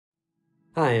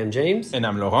Hi, I'm James. And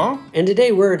I'm Laurent. And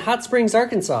today we're in Hot Springs,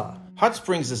 Arkansas. Hot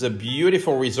Springs is a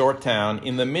beautiful resort town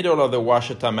in the middle of the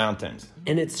Ouachita Mountains.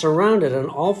 And it's surrounded on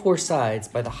all four sides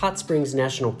by the Hot Springs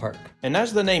National Park. And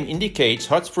as the name indicates,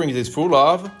 Hot Springs is full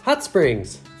of... Hot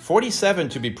springs! 47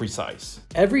 to be precise.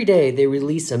 Every day they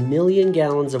release 1 million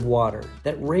gallons of water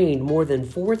that rained more than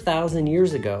 4,000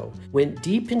 years ago, went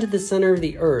deep into the center of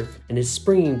the earth, and is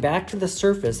springing back to the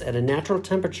surface at a natural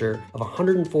temperature of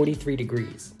 143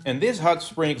 degrees. And these hot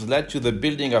springs led to the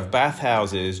building of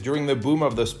bathhouses during the boom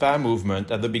of the spa movement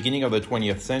at the beginning of the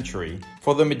 20th century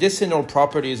for the medicinal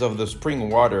properties of the spring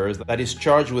waters that is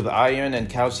charged with iron and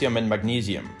calcium and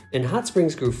magnesium. And Hot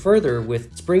Springs grew further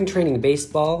with spring training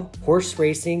baseball, horse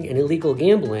racing, and illegal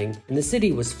gambling, and the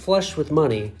city was flush with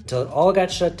money until it all got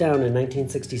shut down in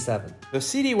 1967. The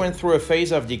city went through a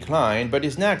phase of decline, but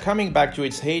is now coming back to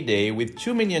its heyday with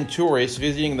 2 million tourists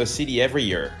visiting the city every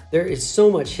year. There is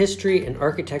so much history and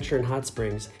architecture in Hot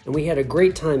Springs, and we had a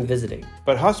great time visiting.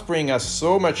 But Hot Springs has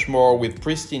so much more with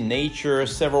pristine nature,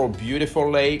 several beautiful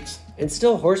lakes, and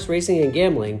still horse racing and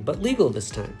gambling, but legal this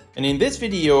time. And in this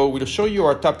video, we'll show you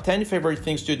our top 10 favorite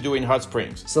things to do in Hot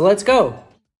Springs. So let's go!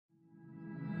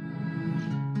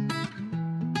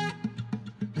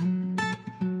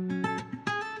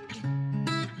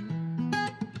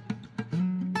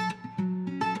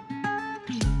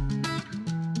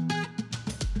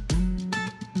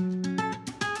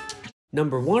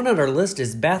 Number 1 on our list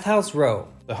is Bathhouse Row.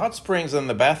 The hot springs and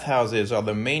the bathhouses are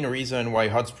the main reason why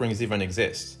Hot Springs even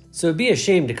exists. So it'd be a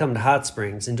shame to come to Hot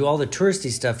Springs and do all the touristy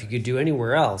stuff you could do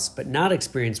anywhere else, but not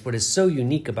experience what is so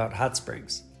unique about Hot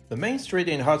Springs. The main street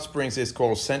in Hot Springs is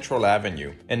called Central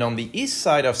Avenue, and on the east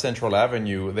side of Central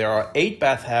Avenue, there are 8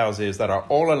 bathhouses that are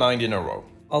all aligned in a row.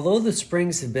 Although the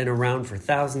springs have been around for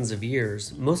thousands of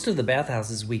years, most of the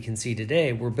bathhouses we can see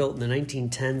today were built in the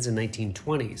 1910s and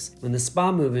 1920s, when the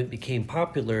spa movement became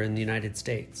popular in the United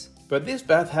States. But these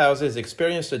bathhouses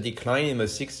experienced a decline in the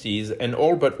 60s, and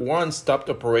all but one stopped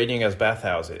operating as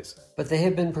bathhouses. But they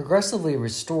have been progressively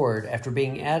restored after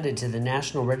being added to the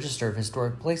National Register of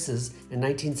Historic Places in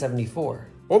 1974.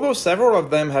 Although several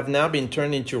of them have now been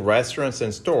turned into restaurants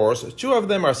and stores, 2 of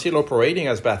them are still operating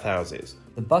as bathhouses.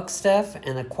 The Buckstaff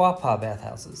and the Quapaw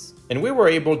bathhouses. And we were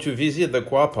able to visit the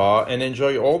Quapaw and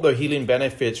enjoy all the healing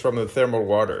benefits from the thermal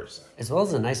waters. As well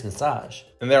as a nice massage.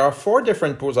 And there are 4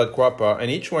 different pools at Quapaw,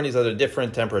 and each one is at a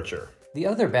different temperature. The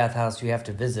other bathhouse you have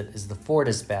to visit is the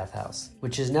Fortis Bathhouse,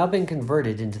 which has now been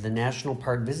converted into the National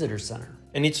Park Visitor Center.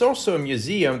 And it's also a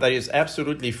museum that is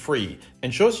absolutely free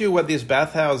and shows you what these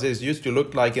bathhouses used to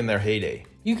look like in their heyday.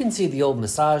 You can see the old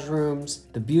massage rooms,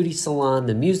 the beauty salon,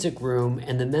 the music room,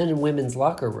 and the men and women's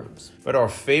locker rooms. But our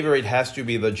favorite has to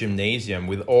be the gymnasium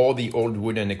with all the old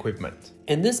wooden equipment.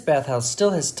 And this bathhouse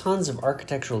still has tons of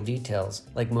architectural details,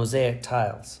 like mosaic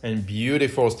tiles. And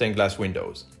beautiful stained glass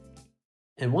windows.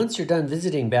 And once you're done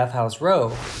visiting Bathhouse Row,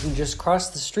 you can just cross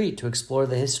the street to explore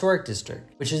the Historic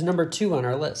District, which is number 2 on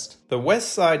our list. The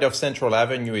west side of Central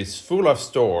Avenue is full of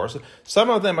stores.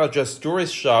 Some of them are just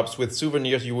tourist shops with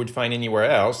souvenirs you would find anywhere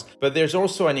else, but there's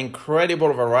also an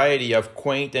incredible variety of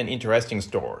quaint and interesting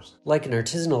stores. Like an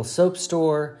artisanal soap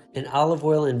store, an olive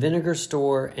oil and vinegar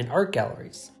store, and art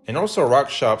galleries. And also rock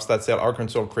shops that sell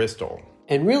Arkansas crystal.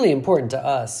 And really important to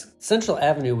us, Central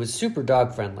Avenue was super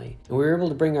dog friendly, and we were able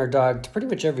to bring our dog to pretty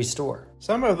much every store.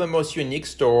 Some of the most unique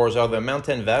stores are the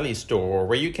Mountain Valley store,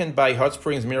 where you can buy Hot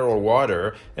Springs mineral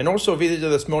water, and also visit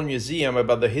a small museum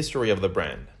about the history of the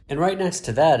brand. And right next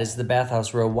to that is the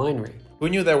Bathhouse Row Winery. Who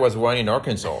knew there was wine in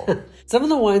Arkansas? Some of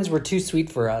the wines were too sweet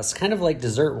for us, kind of like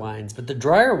dessert wines, but the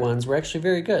drier ones were actually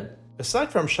very good.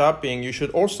 Aside from shopping, you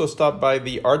should also stop by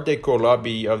the Art Deco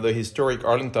lobby of the historic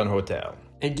Arlington Hotel.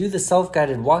 And do the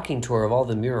self-guided walking tour of all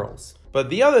the murals. But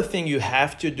the other thing you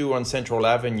have to do on Central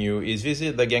Avenue is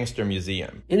visit the Gangster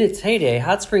Museum. In its heyday,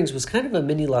 Hot Springs was kind of a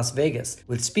mini Las Vegas,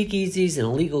 with speakeasies and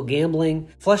illegal gambling,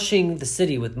 flushing the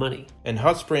city with money. And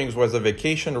Hot Springs was a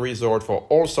vacation resort for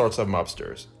all sorts of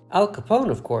mobsters. Al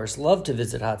Capone, of course, loved to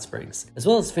visit Hot Springs, as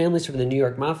well as families from the New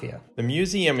York Mafia. The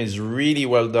museum is really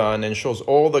well done and shows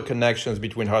all the connections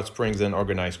between Hot Springs and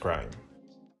organized crime.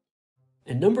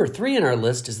 And number 3 on our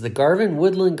list is the Garvan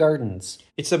Woodland Gardens.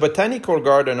 It's a botanical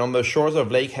garden on the shores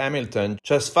of Lake Hamilton,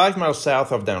 just 5 miles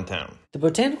south of downtown. The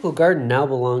botanical garden now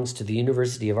belongs to the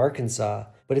University of Arkansas,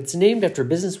 but it's named after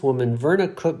businesswoman Verna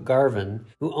Cook Garvan,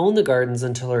 who owned the gardens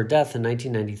until her death in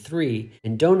 1993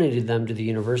 and donated them to the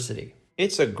university.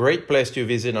 It's a great place to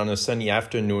visit on a sunny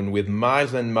afternoon with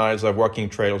miles and miles of walking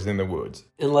trails in the woods.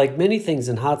 And like many things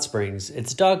in Hot Springs,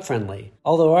 it's dog-friendly,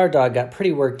 although our dog got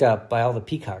pretty worked up by all the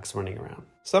peacocks running around.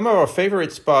 Some of our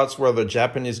favorite spots were the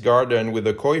Japanese garden with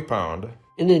the koi pond,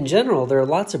 And in general, there are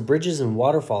lots of bridges and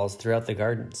waterfalls throughout the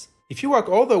gardens. If you walk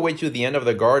all the way to the end of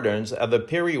the gardens at the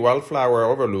Perry Wildflower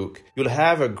Overlook, you'll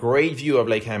have a great view of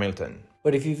Lake Hamilton.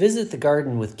 But if you visit the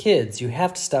garden with kids, you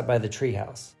have to stop by the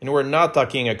treehouse. And we're not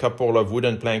talking a couple of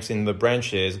wooden planks in the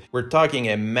branches, we're talking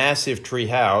a massive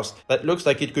treehouse that looks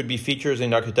like it could be featured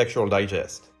in Architectural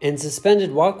Digest. And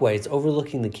suspended walkways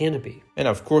overlooking the canopy. And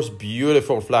of course,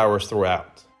 beautiful flowers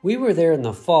throughout. We were there in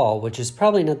the fall, which is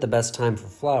probably not the best time for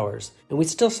flowers, and we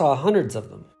still saw hundreds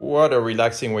of them. What a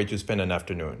relaxing way to spend an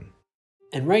afternoon.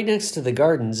 And right next to the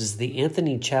gardens is the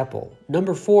Anthony Chapel,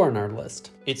 number 4 on our list.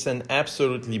 It's an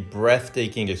absolutely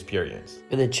breathtaking experience.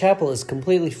 And the chapel is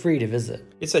completely free to visit.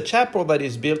 It's a chapel that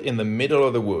is built in the middle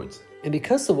of the woods. And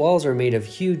because the walls are made of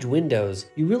huge windows,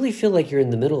 you really feel like you're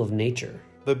in the middle of nature.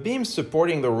 The beams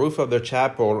supporting the roof of the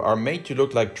chapel are made to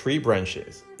look like tree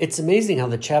branches. It's amazing how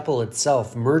the chapel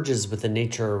itself merges with the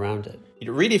nature around it.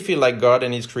 It really feels like God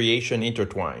and His creation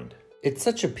intertwined. It's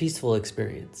such a peaceful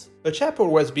experience. The chapel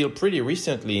was built pretty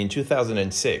recently in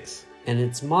 2006. And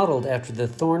it's modeled after the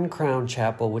Thorn Crown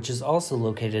Chapel, which is also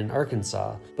located in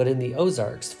Arkansas, but in the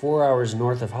Ozarks, 4 hours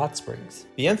north of Hot Springs.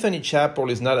 The Anthony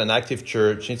Chapel is not an active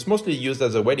church, it's mostly used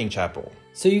as a wedding chapel.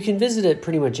 So you can visit it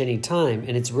pretty much any time,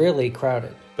 and it's rarely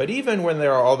crowded. But even when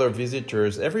there are other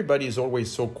visitors, everybody is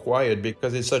always so quiet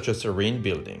because it's such a serene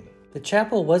building. The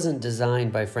chapel wasn't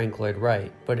designed by Frank Lloyd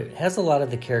Wright, but it has a lot of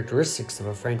the characteristics of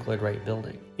a Frank Lloyd Wright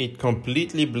building. It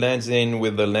completely blends in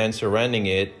with the land surrounding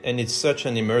it, and it's such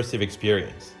an immersive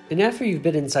experience. And after you've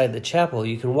been inside the chapel,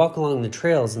 you can walk along the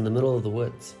trails in the middle of the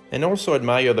woods. And also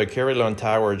admire the Carillon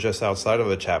Tower just outside of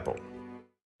the chapel.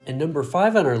 And number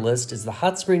 5 on our list is the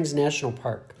Hot Springs National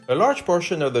Park. A large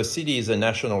portion of the city is a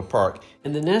national park.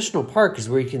 And the national park is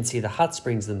where you can see the hot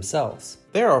springs themselves.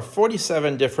 There are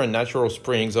 47 different natural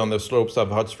springs on the slopes of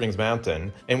Hot Springs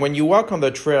Mountain, and when you walk on the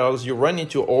trails, you run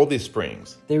into all these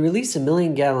springs. They release 1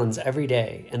 million gallons every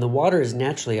day, and the water is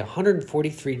naturally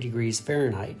 143 degrees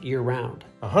Fahrenheit year-round.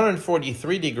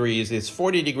 143 degrees is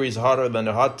 40 degrees hotter than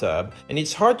a hot tub, and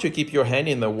it's hard to keep your hand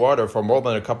in the water for more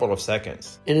than a couple of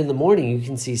seconds. And in the morning, you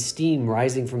can see steam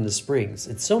rising from the springs.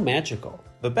 It's so magical.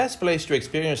 The best place to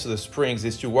experience the springs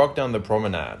is to walk down the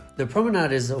promenade. The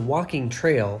promenade is a walking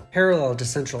trail parallel to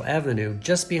Central Avenue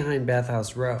just behind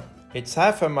Bathhouse Row. It's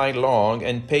half a mile long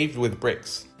and paved with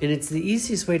bricks. And it's the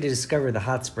easiest way to discover the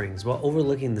hot springs while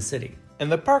overlooking the city.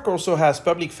 And the park also has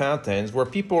public fountains where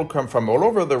people come from all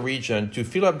over the region to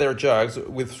fill up their jugs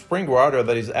with spring water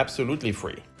that is absolutely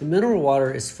free. The mineral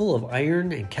water is full of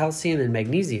iron and calcium and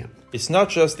magnesium. It's not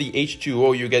just the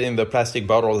H2O you get in the plastic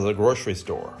bottles at the grocery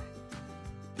store.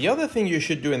 The other thing you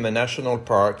should do in the national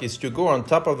park is to go on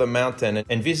top of the mountain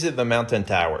and visit the mountain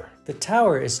tower. The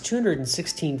tower is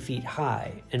 216 feet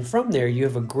high, and from there you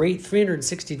have a great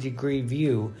 360-degree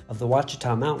view of the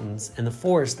Ouachita Mountains and the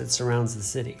forest that surrounds the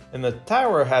city. And the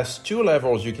tower has 2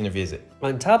 levels you can visit.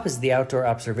 On top is the outdoor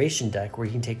observation deck where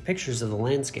you can take pictures of the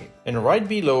landscape. And right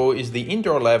below is the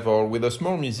indoor level with a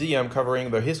small museum covering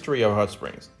the history of Hot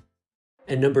Springs.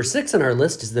 And number 6 on our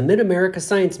list is the Mid-America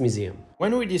Science Museum.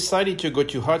 When we decided to go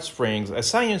to Hot Springs, a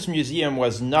science museum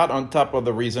was not on top of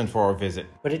the reason for our visit.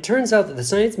 But it turns out that the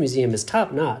Science Museum is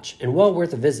top-notch and well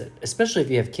worth a visit, especially if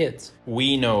you have kids.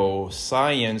 We know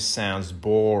science sounds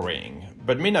boring,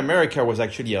 but Mid-America was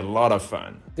actually a lot of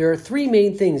fun. There are 3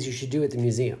 main things you should do at the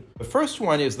museum. The first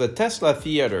one is the Tesla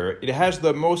Theater. It has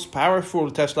the most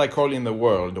powerful Tesla coil in the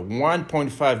world,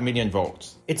 1.5 million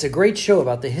volts. It's a great show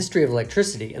about the history of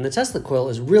electricity, and the Tesla coil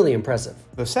is really impressive.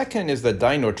 The second is the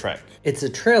Dino Trek. It's a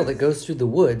trail that goes through the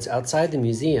woods outside the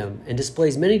museum and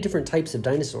displays many different types of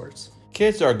dinosaurs.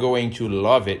 Kids are going to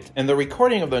love it, and the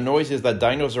recording of the noises that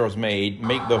dinosaurs made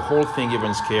make the whole thing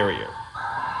even scarier.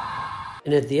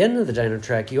 And at the end of the dino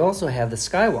track, you also have the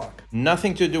Skywalk.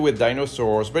 Nothing to do with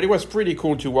dinosaurs, but it was pretty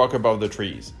cool to walk above the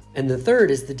trees. And the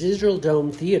third is the Digital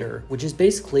Dome Theater, which is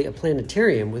basically a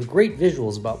planetarium with great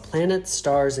visuals about planets,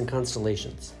 stars, and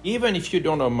constellations. Even if you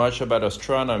don't know much about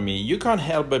astronomy, you can't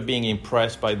help but being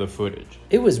impressed by the footage.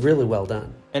 It was really well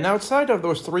done. And outside of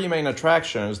those 3 main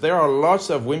attractions, there are lots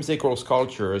of whimsical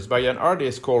sculptures by an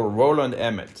artist called Roland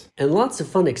Emmett. And lots of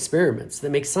fun experiments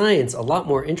that make science a lot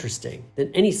more interesting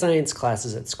than any science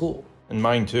classes at school. And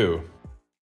mine too.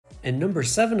 And number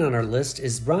 7 on our list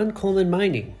is Coleman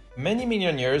Mining. Many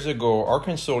million years ago,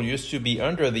 Arkansas used to be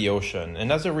under the ocean,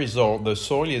 and as a result, the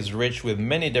soil is rich with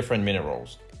many different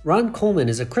minerals. Coleman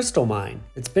is a crystal mine.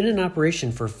 It's been in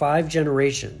operation for 5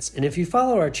 generations, and if you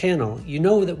follow our channel, you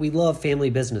know that we love family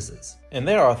businesses. And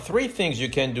there are 3 things you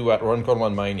can do at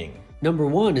Coleman Mining. Number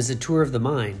 1 is a tour of the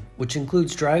mine, which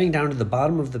includes driving down to the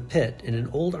bottom of the pit in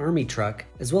an old army truck,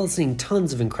 as well as seeing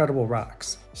tons of incredible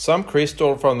rocks. Some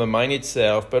crystal from the mine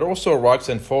itself, but also rocks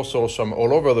and fossils from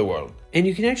all over the world. And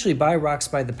you can actually buy rocks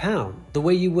by the pound, the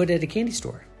way you would at a candy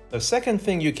store. The second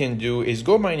thing you can do is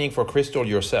go mining for crystal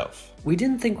yourself. We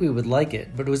didn't think we would like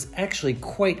it, but it was actually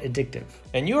quite addictive.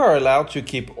 And you are allowed to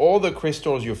keep all the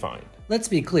crystals you find. Let's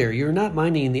be clear, you're not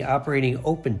mining in the operating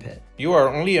open pit. You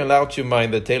are only allowed to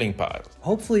mine the tailing piles.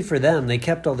 Hopefully for them, they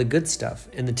kept all the good stuff,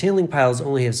 and the tailing piles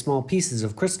only have small pieces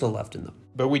of crystal left in them.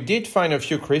 But we did find a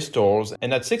few crystals,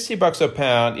 and at $60 a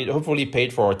pound, it hopefully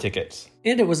paid for our tickets.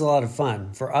 And it was a lot of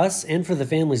fun, for us and for the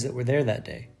families that were there that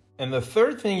day. And the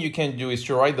third thing you can do is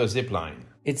to ride the zip line.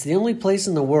 It's the only place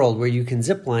in the world where you can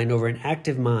zip line over an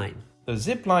active mine. The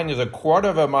zip line is 1/4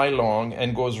 of a mile long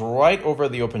and goes right over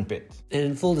the open pit. And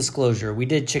in full disclosure, we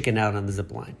did chicken out on the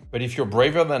zip line. But if you're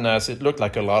braver than us, it looked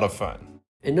like a lot of fun.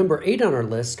 And number 8 on our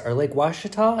list are Lake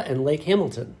Ouachita and Lake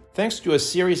Hamilton. Thanks to a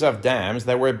series of dams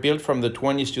that were built from the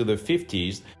 20s to the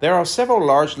 50s, there are several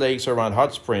large lakes around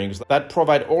hot springs that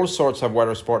provide all sorts of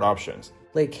water sport options.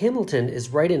 Lake Hamilton is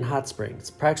right in Hot Springs,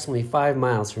 approximately 5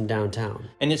 miles from downtown.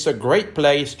 And it's a great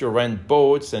place to rent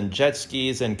boats and jet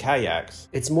skis and kayaks.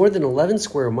 It's more than 11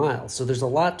 square miles, so there's a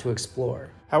lot to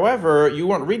explore. However, you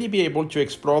won't really be able to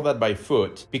explore that by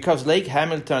foot because Lake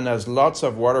Hamilton has lots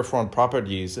of waterfront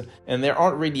properties and there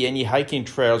aren't really any hiking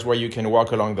trails where you can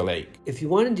walk along the lake. If you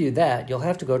want to do that, you'll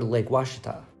have to go to Lake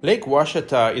Ouachita. Lake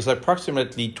Ouachita is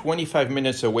approximately 25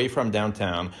 minutes away from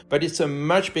downtown, but it's a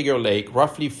much bigger lake,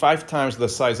 roughly 5 times the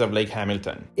size of Lake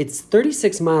Hamilton. It's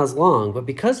 36 miles long, but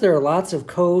because there are lots of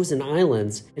coves and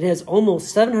islands, it has almost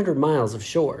 700 miles of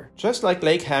shore. Just like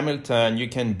Lake Hamilton, you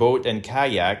can boat and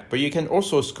kayak, but you can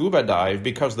also scuba dive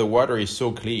because the water is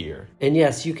so clear. And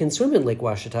yes, you can swim in Lake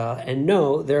Ouachita, and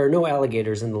no, there are no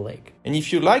alligators in the lake. And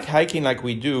if you like hiking like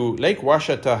we do, Lake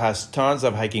Ouachita has tons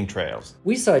of hiking trails.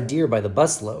 We saw deer by the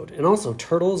busload, and also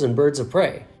turtles and birds of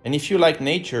prey. And if you like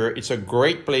nature, it's a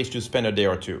great place to spend a day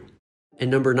or two. And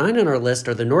number 9 on our list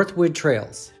are the Northwoods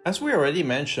Trails. As we already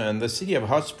mentioned, the city of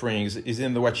Hot Springs is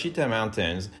in the Ouachita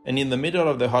Mountains and in the middle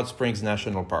of the Hot Springs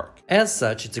National Park. As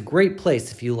such, it's a great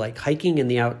place if you like hiking in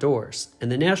the outdoors, and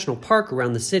the national park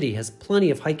around the city has plenty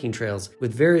of hiking trails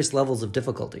with various levels of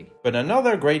difficulty. But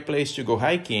another great place to go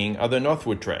hiking are the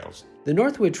Northwoods Trails. The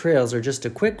Northwoods Trails are just a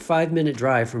quick 5-minute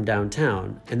drive from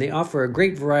downtown, and they offer a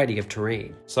great variety of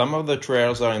terrain. Some of the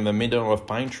trails are in the middle of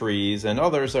pine trees and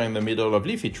others are in the middle of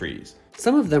leafy trees.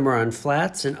 Some of them are on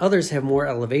flats and others have more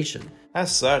elevation.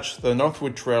 As such, the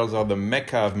Northwoods Trails are the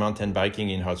mecca of mountain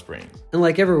biking in Hot Springs. And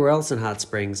like everywhere else in Hot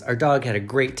Springs, our dog had a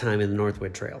great time in the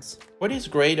Northwoods Trails. What is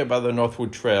great about the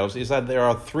Northwoods Trails is that there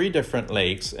are 3 different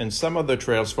lakes and some of the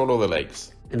trails follow the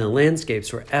lakes. And the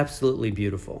landscapes were absolutely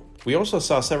beautiful. We also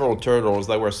saw several turtles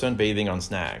that were sunbathing on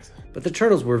snags. But the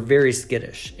turtles were very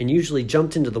skittish and usually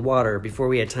jumped into the water before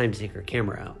we had time to take our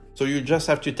camera out. So you just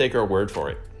have to take our word for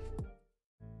it.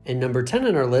 And number 10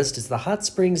 on our list is the Hot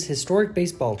Springs Historic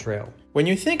Baseball Trail. When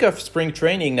you think of spring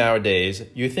training nowadays,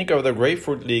 you think of the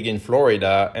Grapefruit League in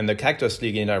Florida and the Cactus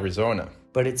League in Arizona.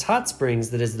 But it's Hot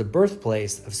Springs that is the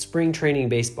birthplace of spring training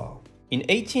baseball. In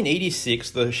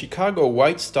 1886, the Chicago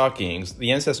White Stockings,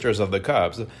 the ancestors of the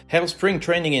Cubs, held spring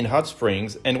training in Hot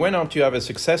Springs and went on to have a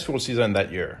successful season that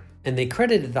year. And they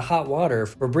credited the hot water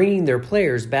for bringing their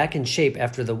players back in shape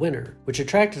after the winter, which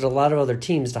attracted a lot of other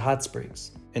teams to Hot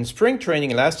Springs. And spring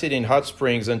training lasted in Hot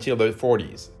Springs until the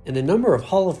 40s. And the number of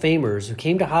Hall of Famers who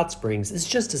came to Hot Springs is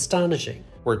just astonishing.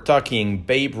 We're talking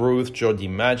Babe Ruth, Joe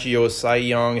DiMaggio, Cy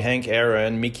Young, Hank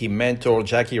Aaron, Mickey Mantle,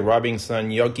 Jackie Robinson,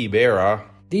 Yogi Berra.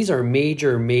 These are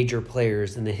major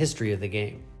players in the history of the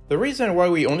game. The reason why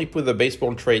we only put the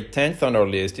baseball trade 10th on our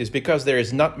list is because there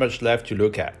is not much left to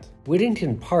look at.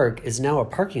 Whittington Park is now a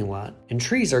parking lot, and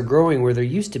trees are growing where there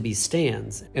used to be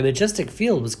stands, and Majestic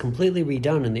Field was completely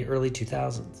redone in the early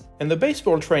 2000s. And the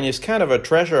baseball train is kind of a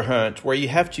treasure hunt where you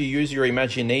have to use your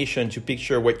imagination to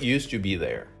picture what used to be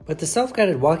there. But the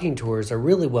self-guided walking tours are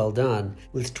really well done,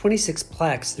 with 26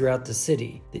 plaques throughout the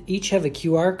city that each have a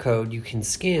QR code you can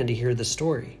scan to hear the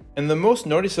story. And the most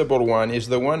noticeable one is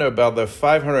the one about the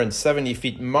 570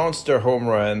 feet monster home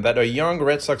run that a young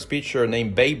Red Sox pitcher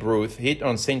named Babe Ruth hit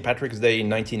on St. Patrick's Day in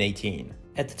 1918.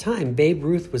 At the time, Babe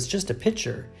Ruth was just a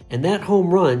pitcher, and that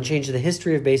home run changed the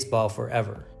history of baseball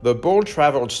forever. The ball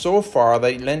traveled so far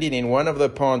that it landed in one of the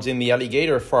ponds in the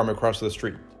alligator farm across the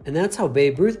street. And that's how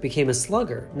Babe Ruth became a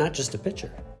slugger, not just a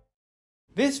pitcher.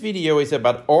 This video is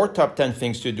about our top 10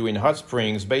 things to do in hot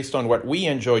springs based on what we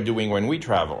enjoy doing when we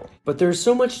travel. But there's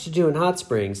so much to do in hot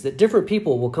springs that different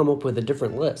people will come up with a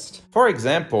different list. For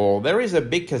example, there is a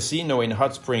big casino in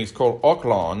hot springs called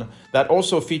Oaklawn that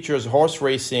also features horse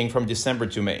racing from December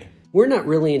to May. We're not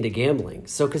really into gambling,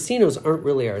 so casinos aren't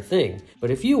really our thing.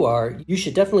 But if you are, you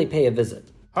should definitely pay a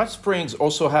visit. Hot Springs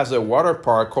also has a water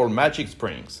park called Magic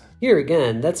Springs. Here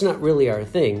again, that's not really our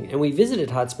thing, and we visited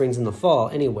hot springs in the fall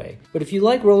anyway. But if you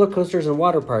like roller coasters and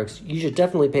water parks, you should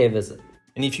definitely pay a visit.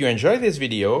 And if you enjoyed this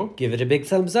video, give it a big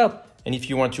thumbs up. And if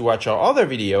you want to watch our other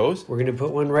videos, we're going to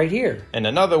put one right here. And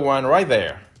another one right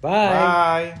there.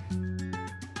 Bye. Bye.